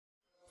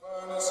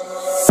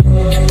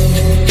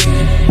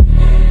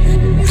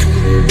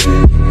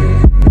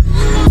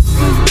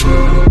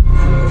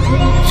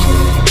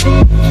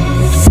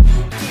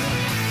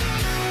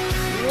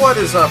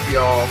is up,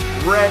 y'all?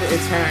 Red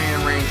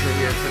Italian Ranger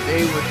here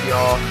today with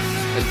y'all.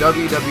 The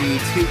WWE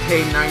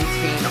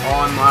 2K19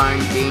 online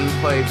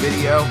gameplay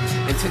video.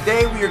 And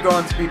today we are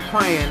going to be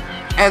playing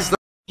as the...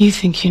 You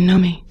think you know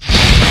me?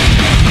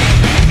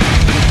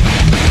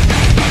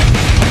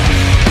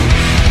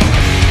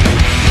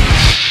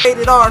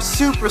 Rated R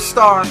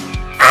Superstar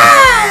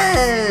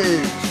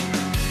Edge!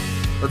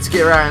 Let's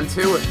get right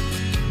into it.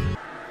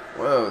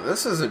 Whoa,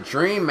 this is a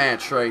dream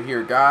match right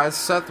here, guys.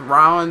 Seth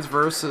Rollins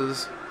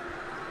versus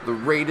the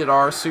Rated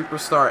R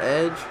Superstar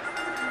Edge.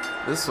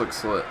 This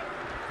looks lit.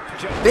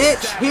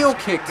 Bitch, heel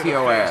kicked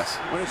your ass.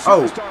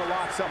 Oh.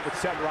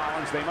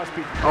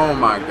 Oh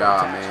my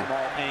god, man.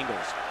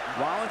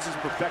 Rollins has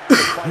perfected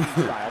a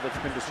fighting style that's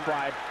been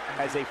described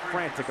as a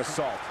frantic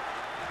assault.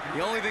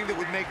 The only thing that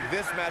would make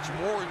this match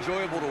more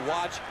enjoyable to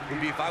watch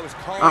would be if I was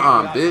calling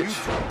without bitch. you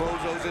two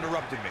bozos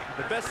interrupting me.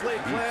 The best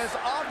laid plans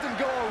often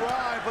go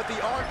awry, but the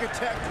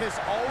architect has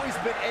always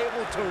been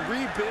able to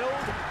rebuild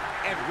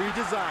and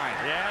redesign.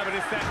 Yeah, but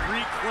it's that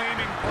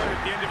reclaiming part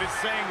at the end of his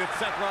saying that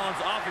Seth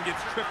Rollins often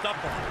gets tripped up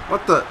on.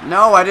 What the?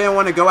 No, I didn't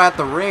want to go at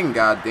the ring,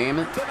 god damn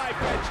it.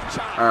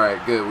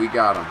 Alright, good, we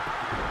got him.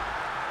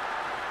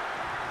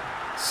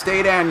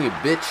 Stay down, you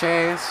bitch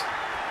ass.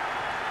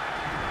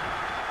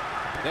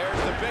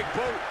 There's the big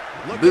boot.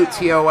 Look Boot out.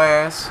 to your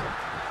ass.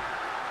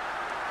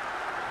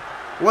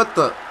 What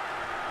the?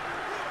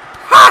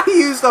 Ha! He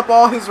used up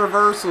all his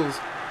reversals.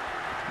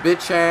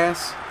 Bitch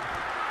ass.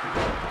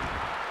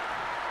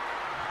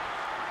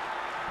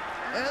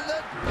 And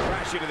then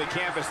crashing to the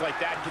canvas like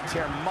that can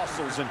tear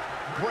muscles and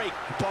break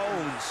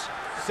bones.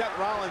 Seth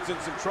Rollins in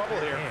some trouble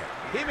here.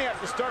 He may have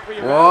to start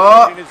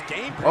reevaluating his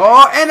game plan.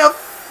 Oh, and a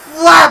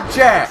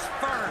flapjack.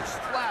 First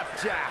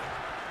flapjack.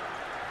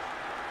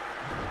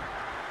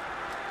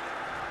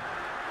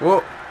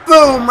 Whoa,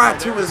 boom, right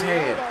to his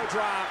head.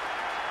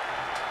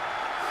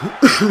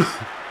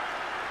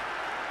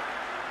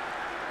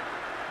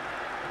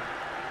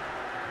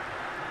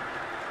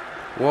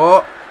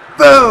 Whoa,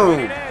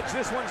 boom.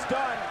 This one's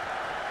done.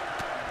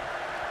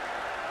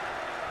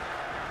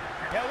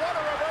 Yeah, what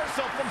a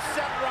reversal from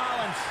Seth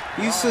Rollins.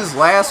 Use his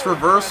last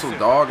reversal,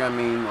 dog. I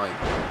mean, like,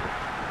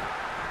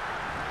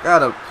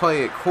 gotta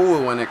play it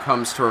cool when it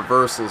comes to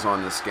reversals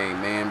on this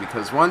game, man.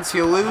 Because once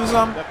you lose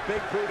them,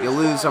 you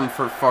lose them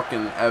for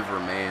fucking ever,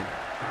 man.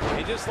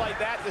 And just like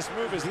that, this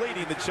move is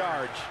leading the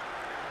charge.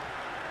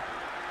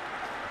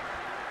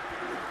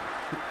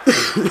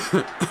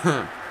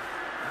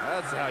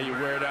 That's how you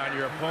wear down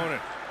your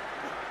opponent.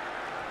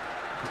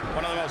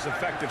 One of the most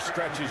effective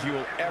stretches you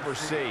will ever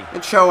see.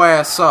 Get your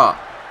ass up.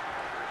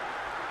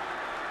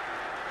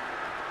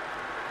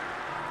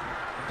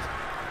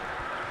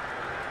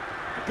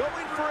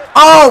 Going for it.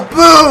 Oh,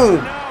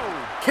 boom!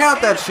 No.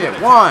 Count that shit.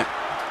 1, 2.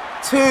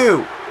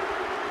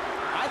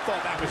 I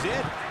thought that was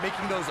it,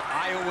 making those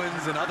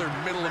Iowans and other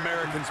middle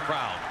Americans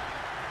proud.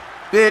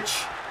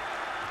 Bitch.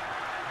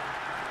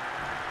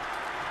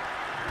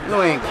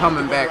 You ain't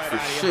coming back for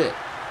shit.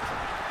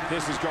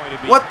 This is going to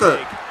be What the?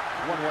 big,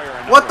 one way or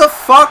another. What the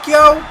fuck,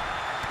 yo?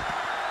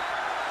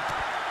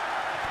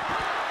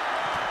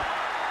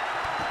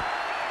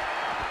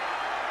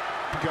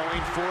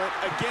 Going for it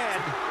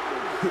again.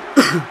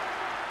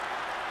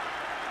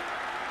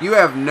 You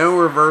have no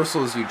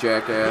reversals, you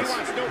jackass. He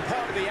wants no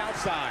part of the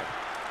outside.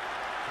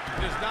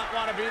 He does not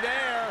want to be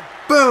there.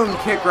 Boom,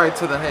 kick right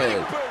to the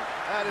head.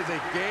 That is a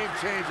game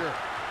changer.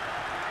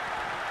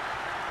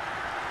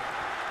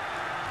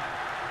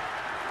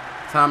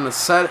 Time to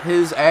set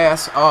his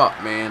ass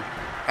up, man.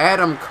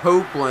 Adam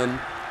Copeland,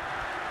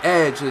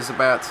 Edge, is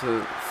about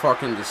to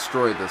fucking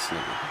destroy this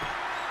nigga.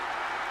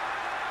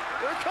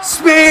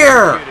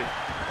 Spear!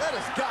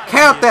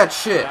 Count that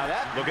shit.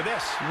 Look at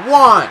this.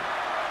 1,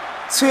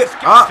 2.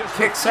 Up,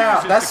 kicks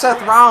out. That's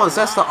Seth Rollins.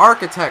 That's the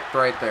architect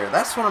right there.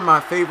 That's one of my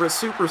favorite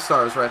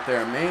superstars right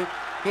there, man.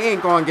 He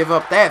ain't gonna give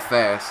up that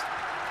fast.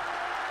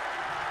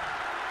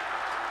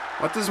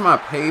 What does my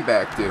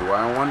payback do?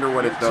 I wonder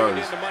what it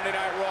does.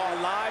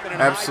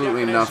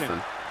 Absolutely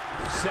nothing.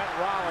 Seth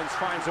Rollins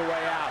finds a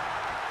way out.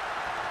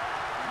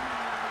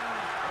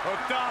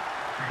 Hooked up.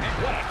 And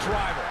what a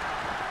driver.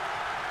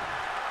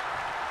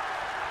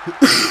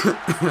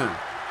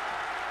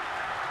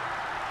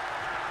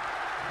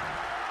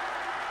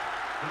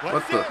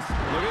 What the?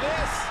 Look at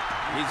this.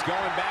 He's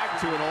going back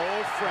to an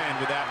old friend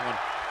with that one.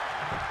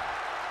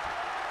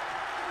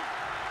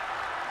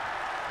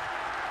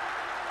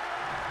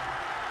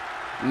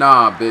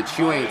 Nah, bitch,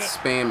 you ain't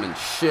spamming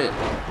shit.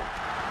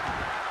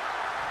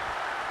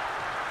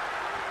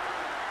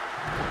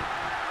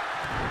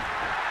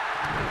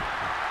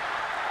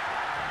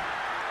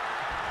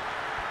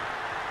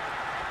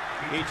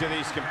 Each of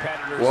these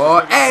competitors.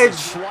 Whoa,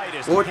 Edge!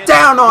 Or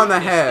down on the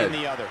head.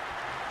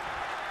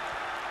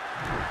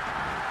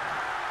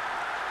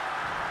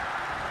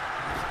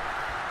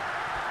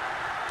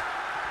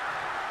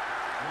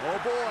 Oh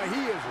boy,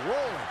 he is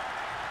rolling.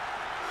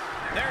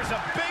 There's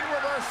a big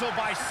reversal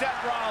by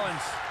Seth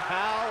Rollins.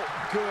 How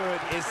good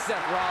is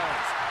Seth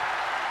Rollins?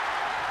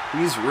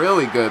 He's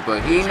really good,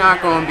 but he's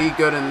not going to be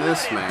good in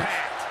this match.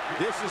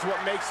 This is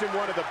what makes him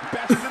one of the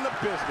best in the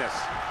business.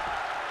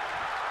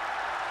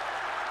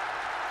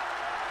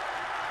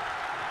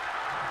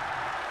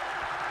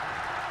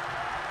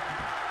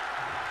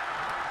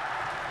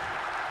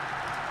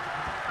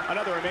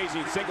 Another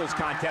amazing singles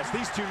contest.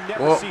 These two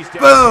never cease to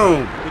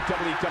boom! The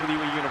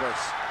WWE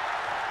Universe.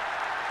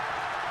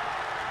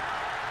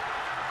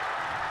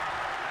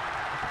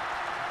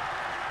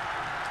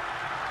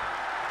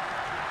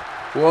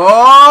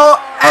 Whoa!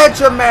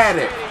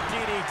 Edge-o-matic!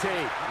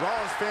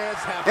 Rollins fans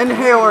have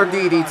Inhaler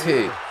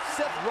DDT.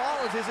 Seth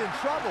Rollins is in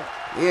trouble.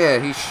 Yeah,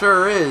 he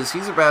sure is.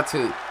 He's about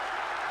to...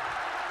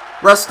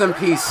 Rest in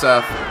peace,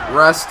 Seth.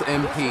 Rest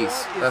in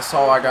peace. That's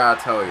all I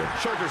gotta tell you.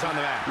 Shoulders on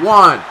the mat.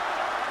 1,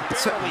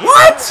 2...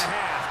 What?!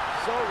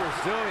 So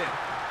resilient.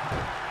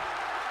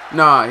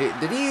 Nah,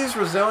 did he use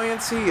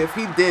resiliency? If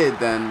he did,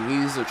 then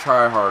he's a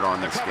tryhard on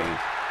this game.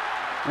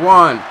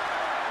 1,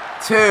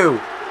 2...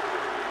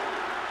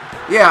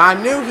 Yeah, I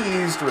knew he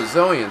used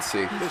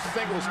resiliency. This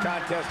singles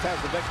contest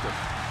has the victor.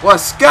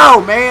 Let's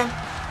go, man!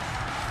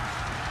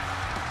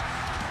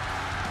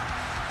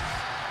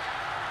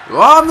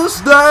 On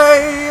this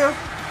day,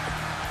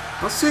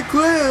 I see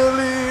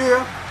clearly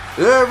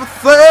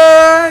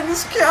everything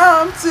has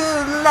come to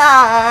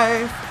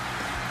life.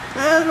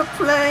 In a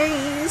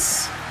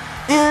place,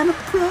 in a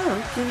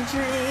broken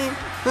dream,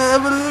 I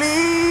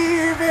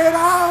believe it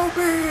all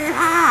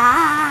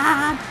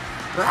behind.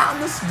 On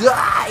this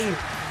day,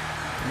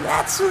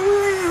 that's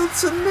real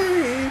to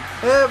me.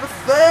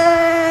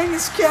 Everything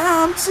has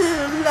come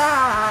to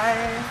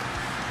life.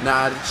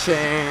 Not a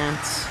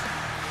chance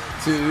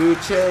to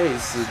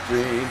chase a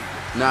dream.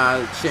 Not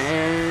a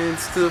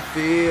chance to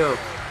feel.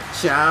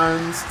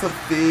 Chance to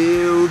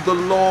feel the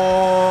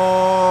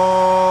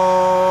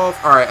love.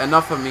 Alright,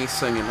 enough of me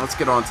singing. Let's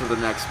get on to the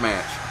next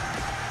match.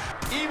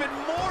 Even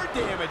more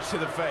damage to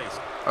the face.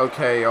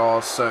 Okay,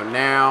 y'all, so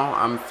now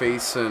I'm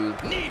facing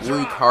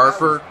Luke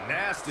Harper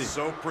Nasty.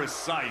 So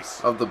precise.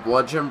 of the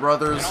Bludgeon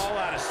Brothers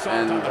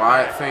and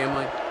Wyatt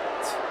family.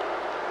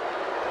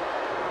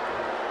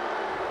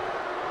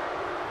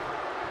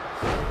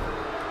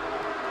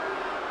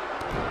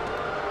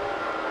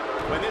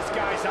 When this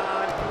guy's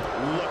on,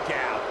 look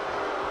out.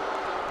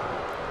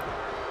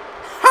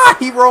 Ha!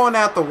 He rolling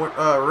out the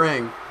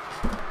ring.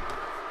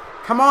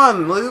 Come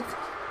on, Luke.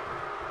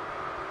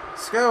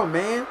 Let's go,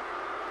 man.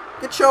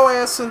 Get your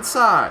ass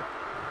inside.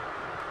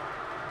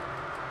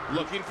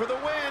 Looking for the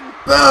win.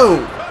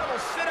 Boom!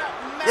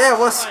 Sit-up, Yeah,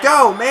 let's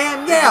go,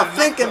 man. Yeah,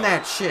 thinking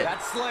that shit.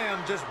 That slam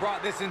just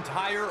brought this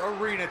entire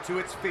arena to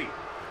its feet.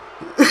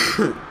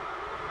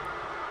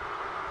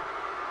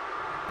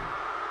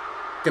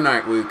 Good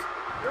night, Luke.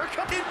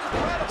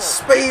 Incredible.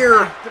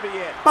 Spear. To be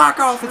it. Back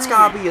off, it's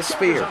gotta be a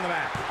spear. Shoulders on the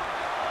mat.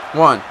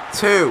 1,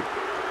 2.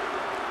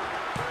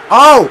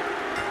 Oh!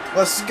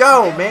 Let's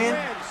go, man.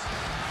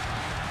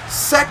 Wins.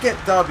 Second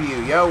W,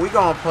 yo. We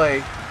gonna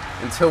play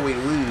until we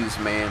lose,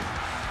 man.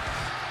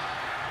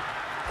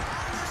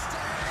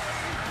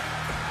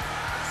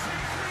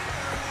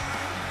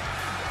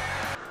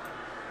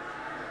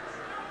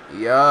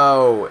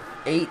 Yo,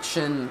 H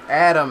and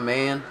Adam,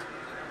 man.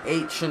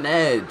 H and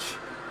Edge.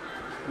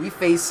 We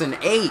facing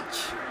H.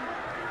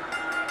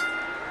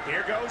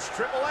 Here goes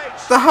Triple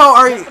H. The hell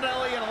are you?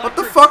 Definitely an What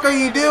the electric fuck are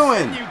you finish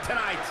doing? venue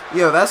tonight.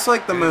 Yo, that's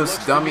like the And it most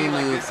looks to dummy me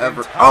like move this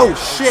ever. entire Oh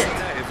shit!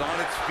 arena is on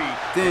its feet,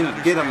 Didn't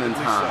and get him in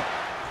understandably time. so.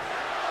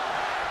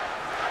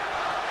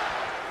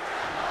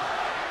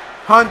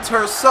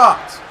 Hunter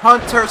sucks.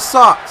 Hunter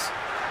sucks.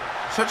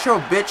 Shut your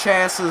bitch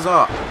asses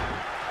up.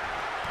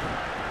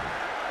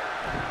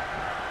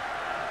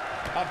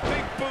 A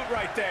big boot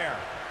right there.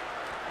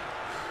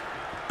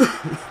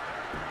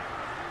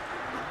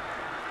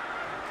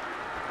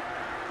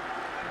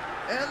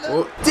 And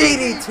Well,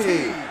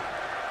 DDT.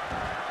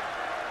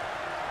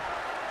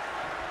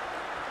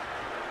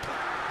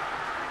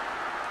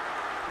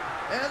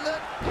 And the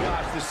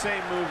Gosh, the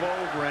same move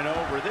over and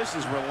over. This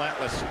is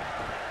relentless.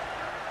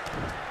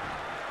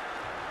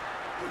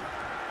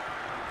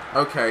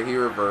 Okay, he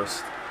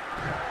reversed.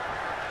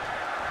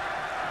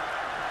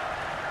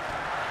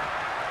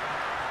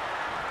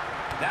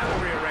 That'll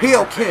rearrange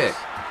Heel the face. kick.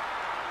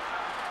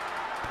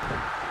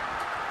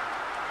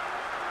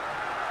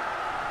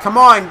 Come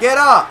on, get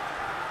up.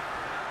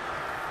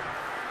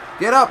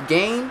 Get up,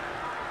 game.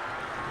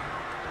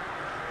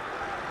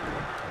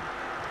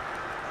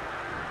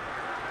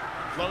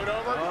 Float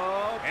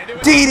over. And it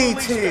was DDT.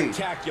 absolutely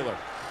spectacular.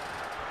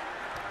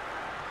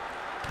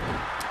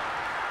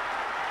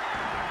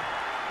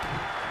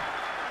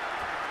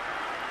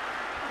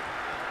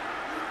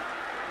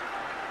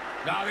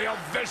 Now the old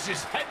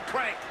vicious head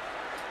crank.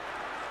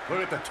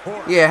 Look at the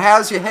torque. Yeah,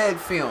 how's your head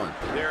feeling?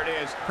 There it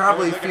is.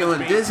 Probably Looking at feeling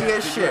this being dizzy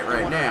as tested. shit You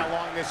right wonder now. How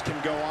long this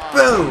can go on.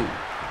 Boom.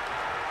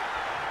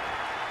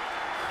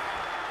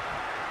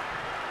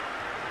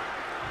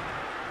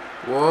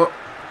 Whoa.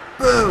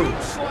 Boom.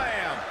 Boot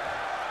slam.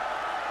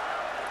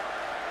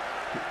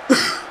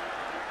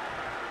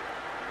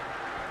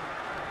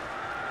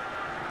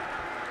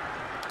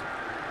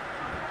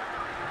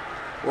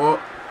 Whoa.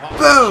 Oh,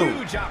 Boom.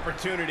 huge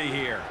opportunity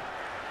here.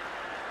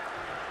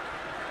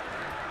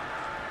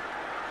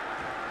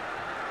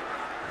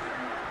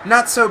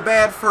 Not so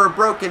bad for a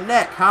broken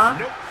neck, huh?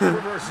 Nope,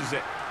 reverses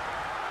it.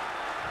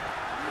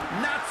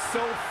 Not so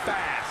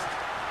fast.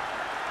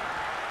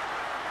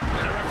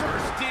 And a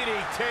reverse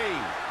DDT.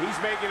 He's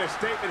making a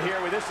statement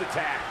here with this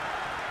attack.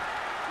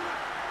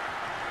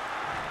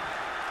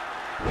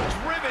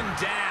 Driven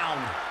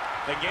down.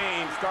 The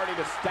game starting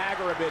to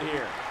stagger a bit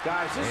here.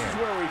 Guys, this is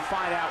where we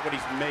find out what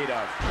he's made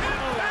of.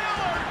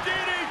 Power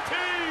DDT!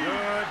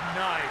 Good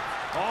night.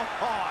 Oh,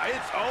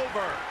 it's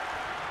over.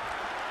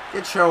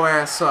 Get your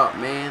ass up,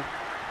 man.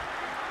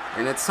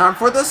 And it's time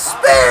for the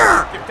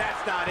spear! If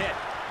that's not it,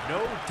 no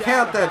doubt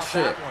Count that about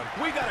shit. one.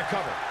 We got to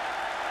cover.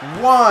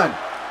 1,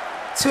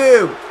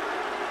 2,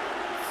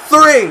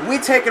 3. We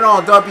taking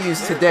all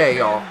W's today,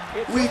 y'all.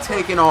 We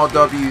taking all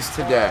W's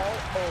today.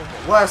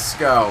 Let's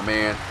go,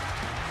 man.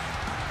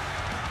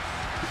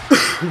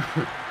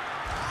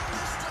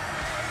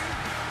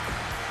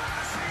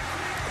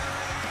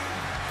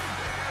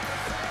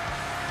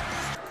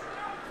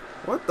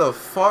 What the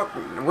fuck?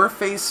 We're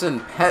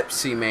facing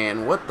Pepsi,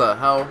 man. What the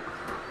hell?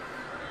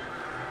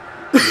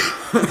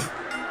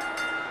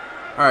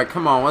 Alright,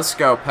 come on. Let's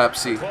go,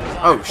 Pepsi.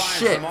 Oh,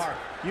 shit.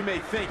 You may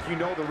think you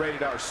know the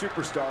rated R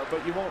superstar,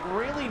 but you won't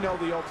really know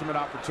the ultimate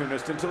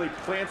opportunist until he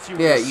plants you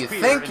with a you spear,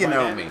 think you and by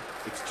know then, me.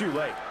 It's too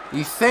late.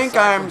 You think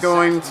I'm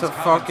going to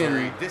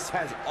fucking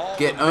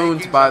get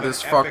owned by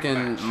this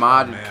fucking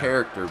modded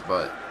character,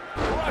 but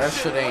that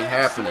shit ain't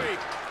happening.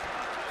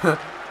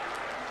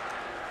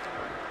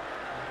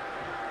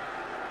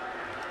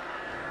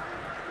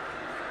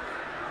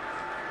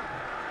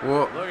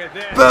 Well,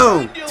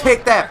 boom!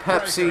 Take that,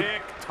 Pepsi.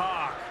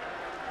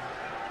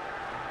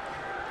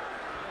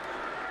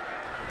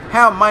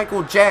 How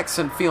Michael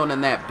Jackson feeling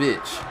in that bitch?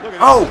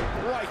 Oh!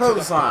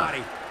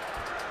 Clothesline.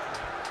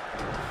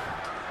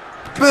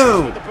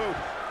 Boom!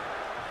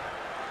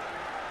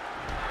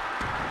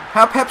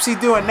 How Pepsi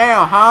doing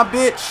now, huh,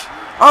 bitch?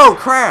 Oh,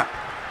 crap!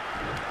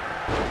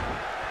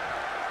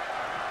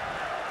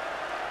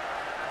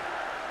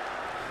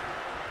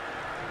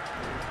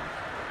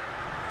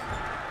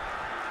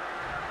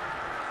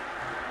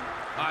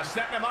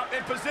 Setting him up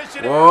in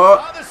position. Whoa.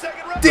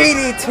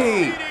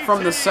 DDT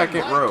from the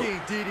second row.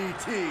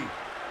 DDT.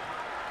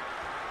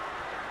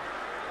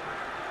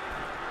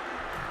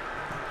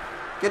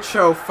 Get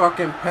your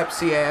fucking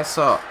Pepsi ass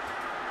up.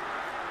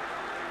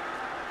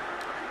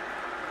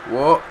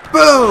 Whoa.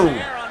 Boom!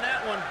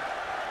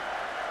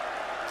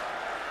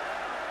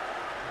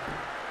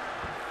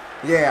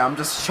 Yeah, I'm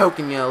just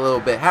choking you a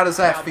little bit. How does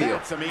that feel?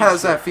 How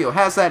does that feel?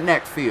 How's that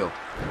neck feel?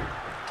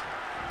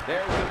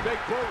 There's the big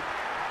boot.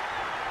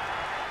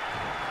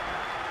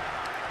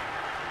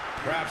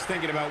 Perhaps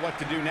thinking about what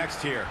to do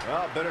next here.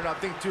 Well, better not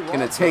think too long.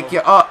 Gonna take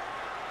you up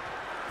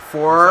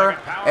for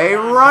a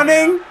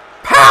running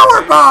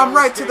power bomb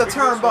right to the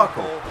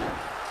turnbuckle.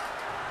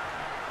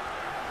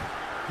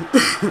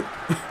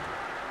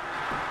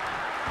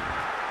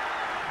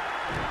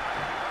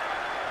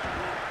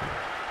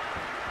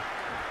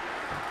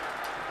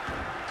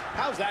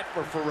 How's that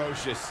for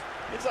ferocious?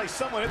 It's like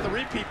someone hit the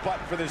repeat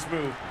button for this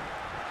move.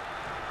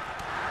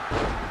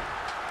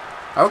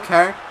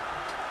 Okay.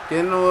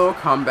 Getting a little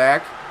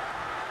comeback.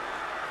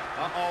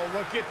 Uh-oh,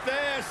 look at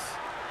this.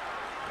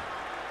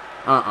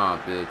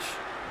 Bitch.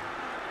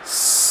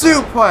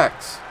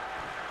 Suplex.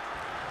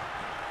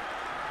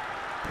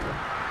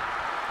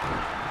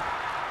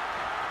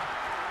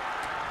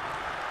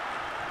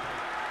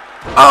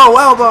 Oh,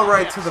 elbow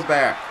right to the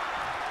back.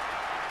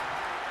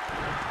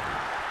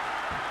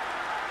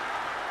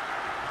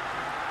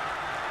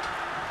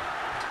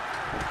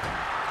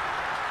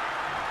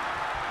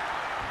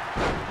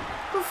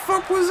 The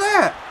fuck was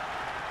that?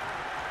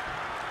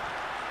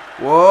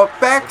 Whoa,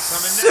 back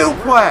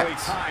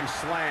suplex. Time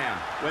slam.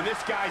 When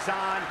this guy's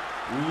on,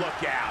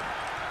 look out.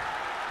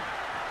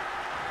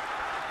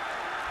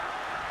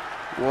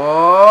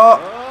 Whoa.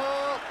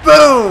 Oh,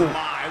 boom.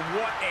 My,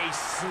 what a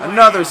slam.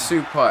 Another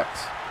suplex.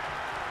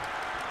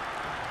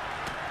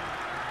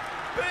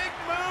 Big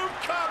move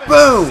coming.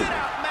 Boom. Sit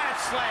out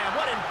match slam.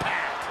 What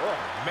impact. Oh,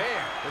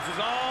 man. This is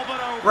all but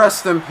over.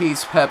 Rest in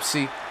peace,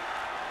 Pepsi.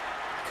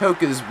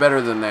 Coke is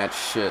better than that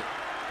shit.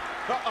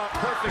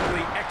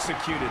 Perfectly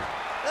executed.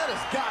 That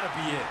has got to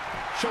be it.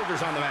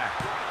 Shoulders on the back.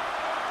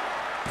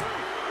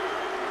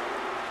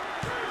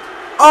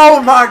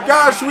 Oh my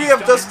gosh, we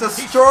have just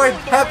destroyed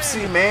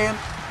Pepsi, man.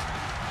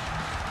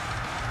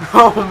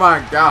 Oh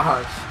my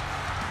gosh.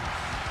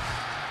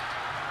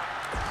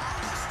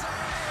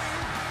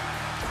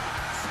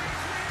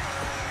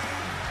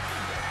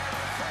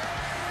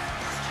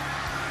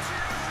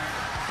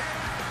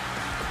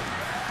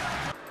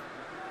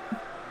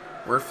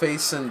 We're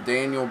facing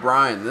Daniel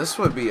Bryan. This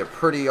would be a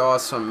pretty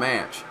awesome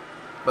match.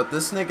 But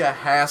this nigga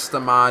has to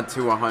mod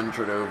to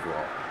 100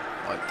 overall.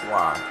 Like,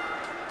 why?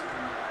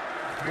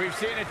 We've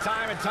seen it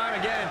time and time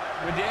again.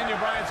 When Daniel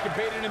Bryan's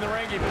competing in the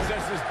ring, he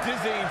possesses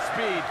dizzying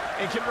speed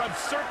and can run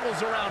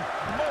circles around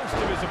most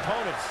of his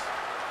opponents.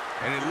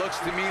 And it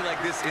looks to me like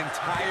this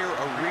entire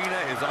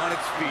arena is on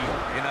its feet,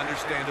 and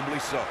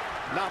understandably so.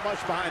 Not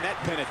much behind that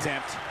pin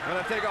attempt.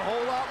 Gonna take a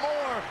whole lot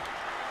more.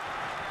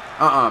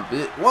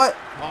 What?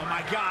 Oh,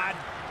 my God.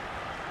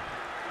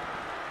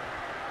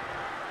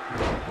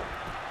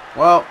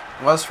 Well,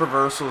 less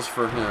reversals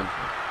for him.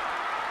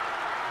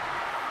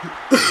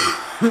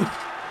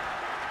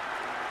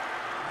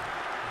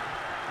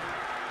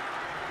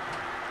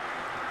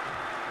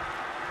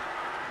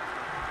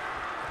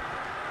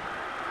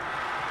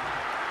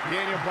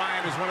 Daniel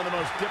Bryan is one of the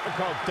most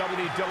difficult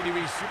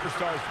WWE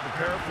superstars to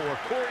prepare for.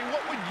 Corey,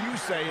 what would you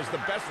say is the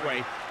best way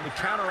to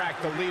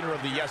counteract the leader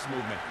of the Yes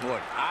Movement?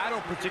 Look, I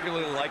don't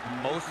particularly like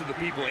most of the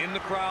people in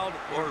the crowd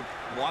or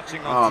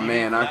watching on TV. Oh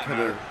man, I could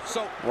have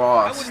I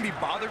lost. wouldn't be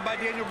bothered by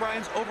Daniel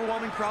Bryan's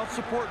overwhelming crowd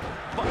support,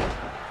 but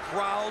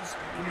crowds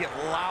can get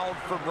loud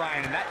for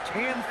Bryan, and that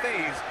can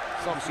phase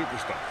some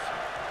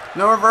superstars.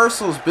 No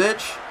reversals,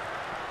 bitch.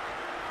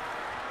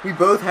 We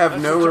both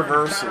have no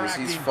reversals.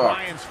 He's fucked.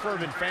 Bryan's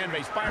fervent fan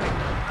base. Byron,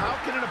 how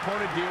can an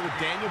opponent deal with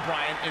Daniel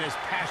Bryan and his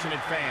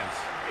passionate fans?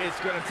 It's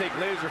going to take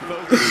laser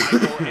focus,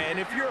 Michael. And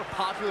if you're a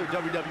popular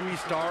WWE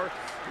star,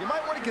 you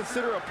might want to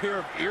consider a pair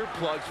of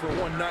earplugs for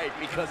one night,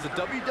 because the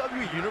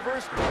WWE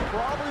Universe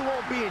probably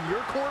won't be in your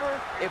corner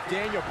if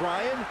Daniel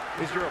Bryan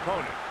is your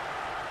opponent.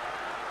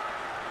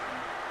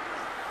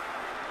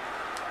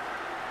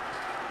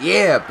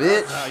 Yeah,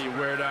 bitch. That's how you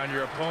wear down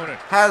your opponent.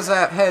 How's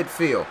that head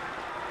feel?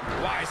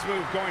 Wise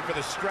move, going for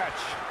the stretch.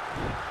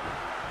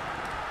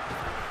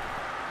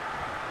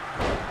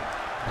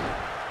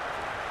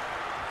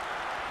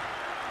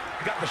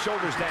 Got the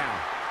shoulders down.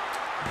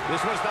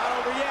 This one's not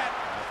over yet.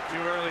 Too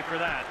early for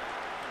that.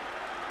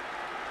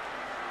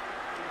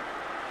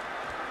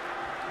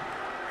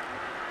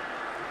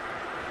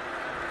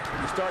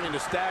 He's starting to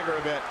stagger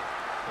a bit,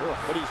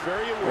 but he's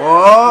very aware.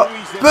 Whoa!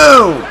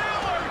 Boom!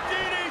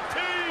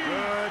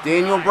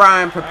 Daniel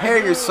Bryan, prepare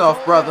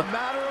yourself, brother.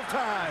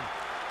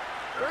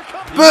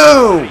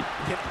 Boom!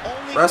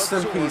 Rest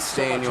in peace,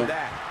 Daniel.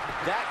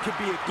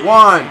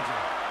 1,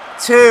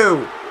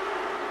 2,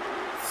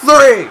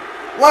 3.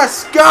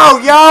 Let's go,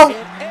 yo!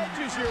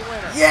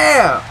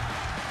 Yeah!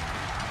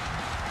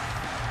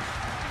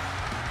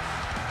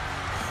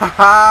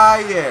 Haha,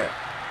 yeah.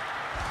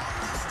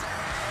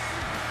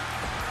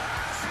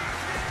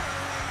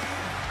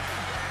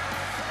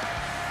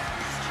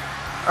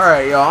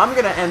 Alright, yo, I'm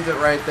gonna end it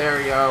right there,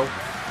 yo.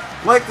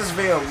 Like this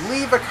video,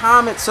 leave a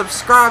comment,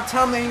 subscribe,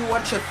 tell me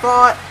what you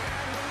thought,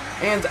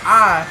 and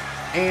I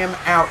am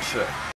out, shit.